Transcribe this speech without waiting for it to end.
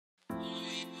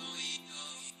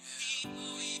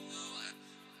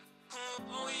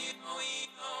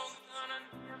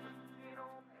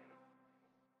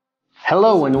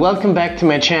Hello and welcome back to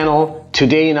my channel.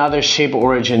 Today another shape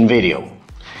origin video.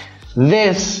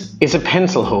 This is a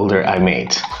pencil holder I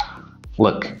made.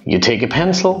 Look, you take a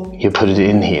pencil, you put it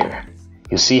in here.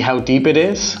 You see how deep it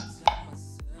is?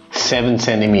 7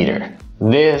 centimeter.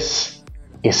 This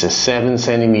is a 7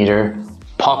 centimeter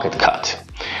pocket cut.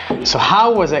 So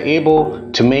how was I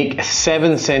able to make a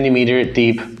 7 centimeter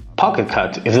deep pocket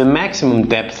cut if the maximum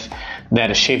depth that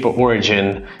a shape of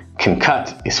origin can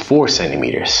cut is 4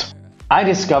 centimeters? I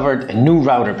discovered a new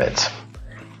router bit.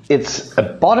 It's a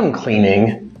bottom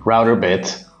cleaning router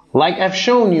bit, like I've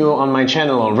shown you on my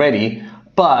channel already,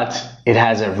 but it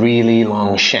has a really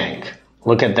long shank.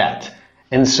 Look at that.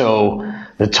 And so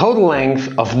the total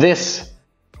length of this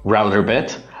router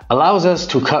bit allows us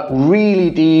to cut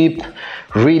really deep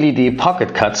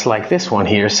pocket cuts like this one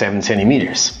here, 7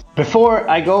 centimeters. Before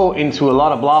I go into a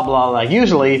lot of blah blah like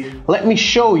usually, let me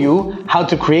show you how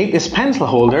to create this pencil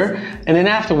holder, and then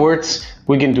afterwards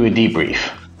we can do a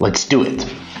debrief. Let's do it.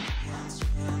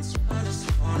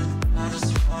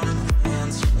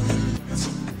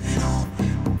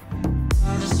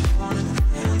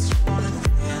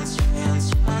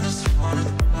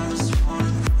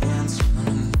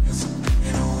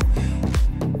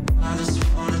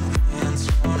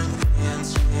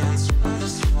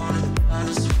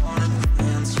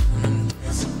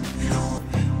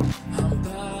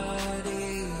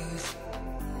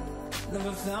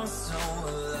 Never felt so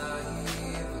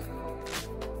alive,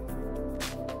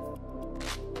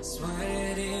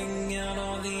 sweating out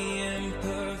all the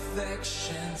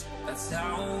imperfections. That's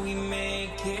how we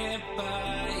make it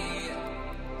by.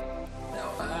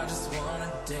 Now I just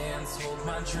wanna dance, hold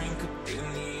my drink up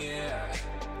in the air.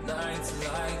 Nights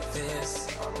like this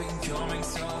are becoming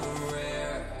so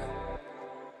rare.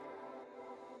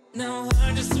 Now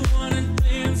I just wanna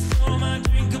dance, hold my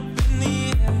drink up in the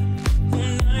air.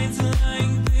 Nights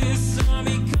like this are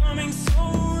becoming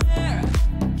so rare.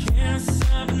 Can't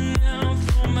stop now,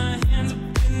 throw my hands up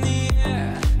in the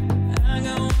air. I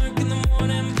got work in the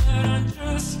morning, but I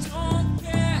just don't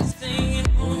care. Singing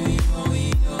oh yo yo,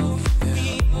 oh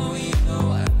yo, oh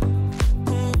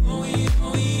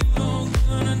yo,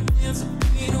 gonna dance a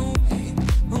beat away.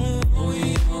 Oh yo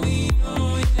yeah, oh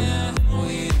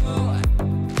yo,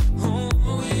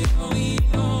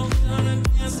 gonna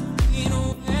dance a beat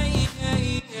away.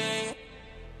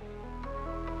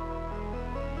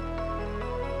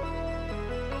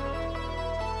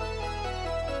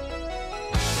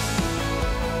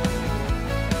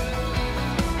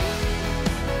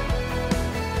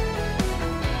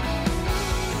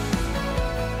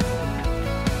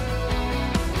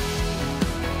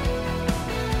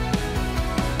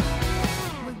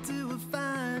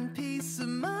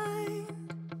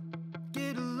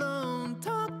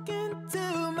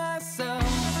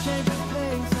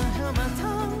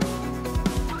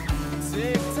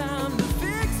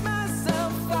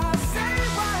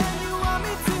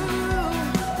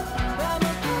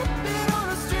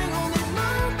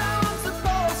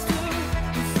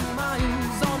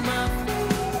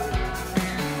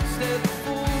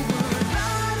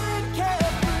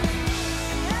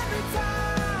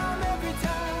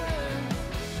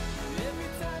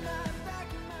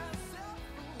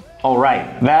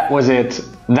 Alright, that was it.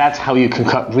 That's how you can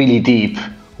cut really deep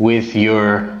with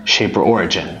your shape or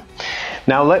origin.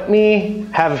 Now let me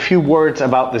have a few words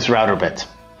about this router bit.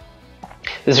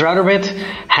 This router bit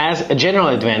has a general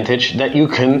advantage that you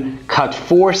can cut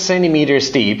 4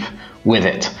 centimeters deep with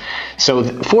it. So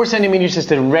 4 centimeters is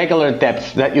the regular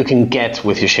depth that you can get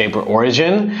with your shape or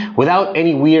origin without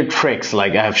any weird tricks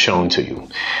like I have shown to you.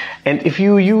 And if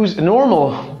you use a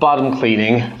normal bottom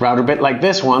cleaning router bit like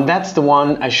this one, that's the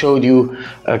one I showed you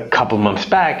a couple months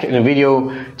back in a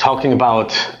video talking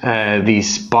about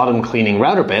these bottom cleaning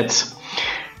router bits.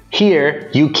 Here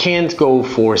you can't go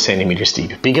 4 centimeters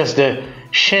deep because the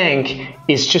shank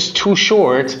is just too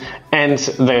short and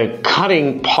the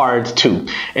cutting part too.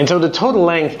 And so the total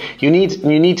length you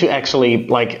need to actually,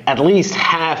 like, at least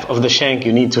half of the shank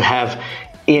you need to have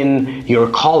in your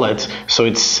collet so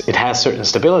it has certain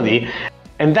stability,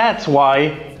 and that's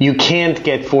why you can't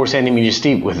get 4 centimeters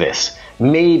deep with this.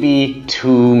 Maybe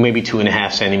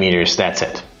 2.5 centimeters, that's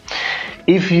it.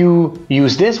 If you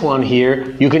use this one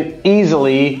here, you can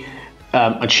easily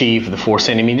achieve the 4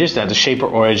 centimeters that the shape or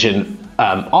origin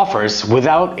offers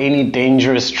without any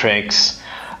dangerous tricks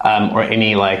or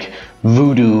any like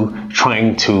voodoo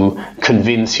trying to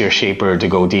convince your shaper to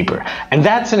go deeper. And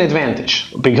that's an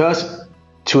advantage because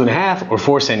 2.5 or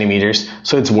 4 centimeters,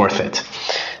 so it's worth it.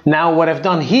 Now what I've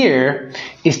done here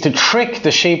is to trick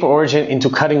the shape or origin into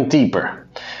cutting deeper.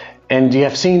 And you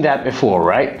have seen that before,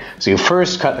 right? So you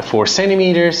first cut the 4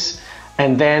 centimeters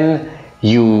and then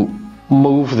you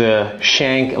move the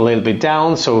shank a little bit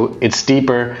down so it's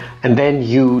deeper, and then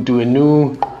you do a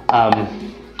new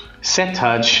set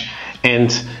touch,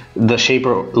 and the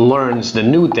shaper learns the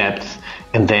new depth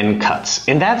and then cuts.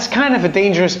 And that's kind of a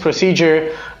dangerous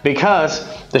procedure because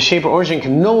the shaper origin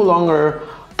can no longer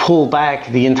pull back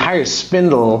the entire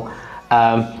spindle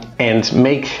and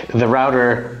make the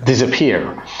router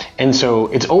disappear. And so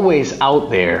it's always out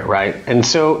there, right? And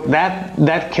so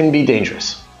that can be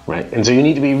dangerous, right? And so you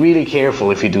need to be really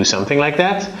careful if you do something like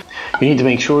that. You need to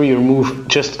make sure you remove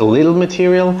just a little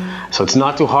material so it's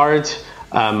not too hard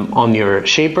on your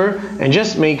shaper, and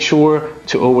just make sure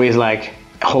to always like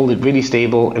hold it really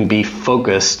stable and be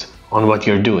focused on what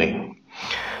you're doing.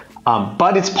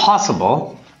 But it's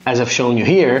possible, as I've shown you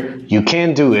here. You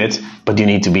can do it, but you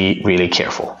need to be really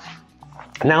careful.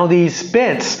 Now these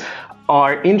bits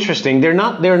are interesting. They're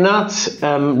not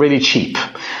really cheap.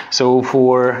 So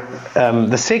for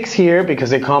the 6 here,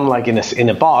 because they come like in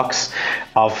a box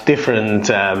of different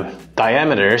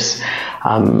diameters,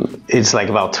 it's like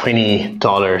about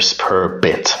 $20 per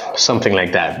bit, something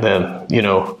like that. You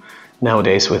know,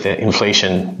 nowadays with the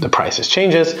inflation, the prices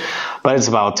changes, but it's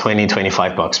about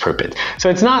 20-25 bucks per bit. So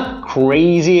it's not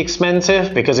crazy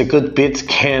expensive, because a good bit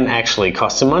can actually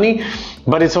cost some money,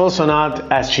 but it's also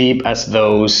not as cheap as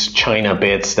those China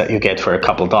bits that you get for a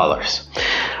couple dollars.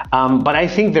 But I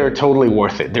think they're totally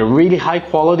worth it. They're really high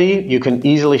quality. You can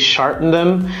easily sharpen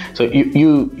them. So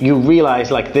you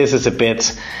realize like this is a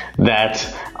bit that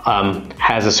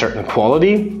has a certain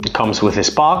quality. It comes with this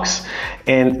box,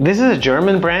 and this is a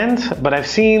German brand, but I've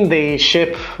seen they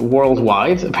ship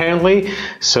worldwide apparently.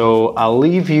 So I'll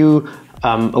leave you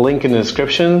a link in the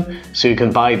description so you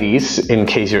can buy these in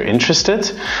case you're interested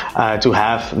to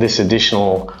have this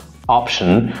additional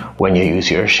option when you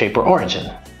use your shaper origin.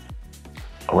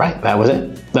 All right, that was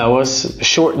it. That was a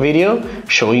short video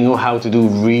showing you how to do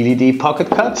really deep pocket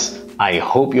cuts. I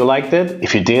hope you liked it.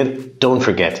 If you did, don't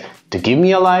forget to give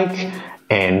me a like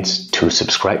and to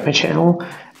subscribe my channel,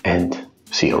 and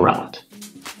see you around.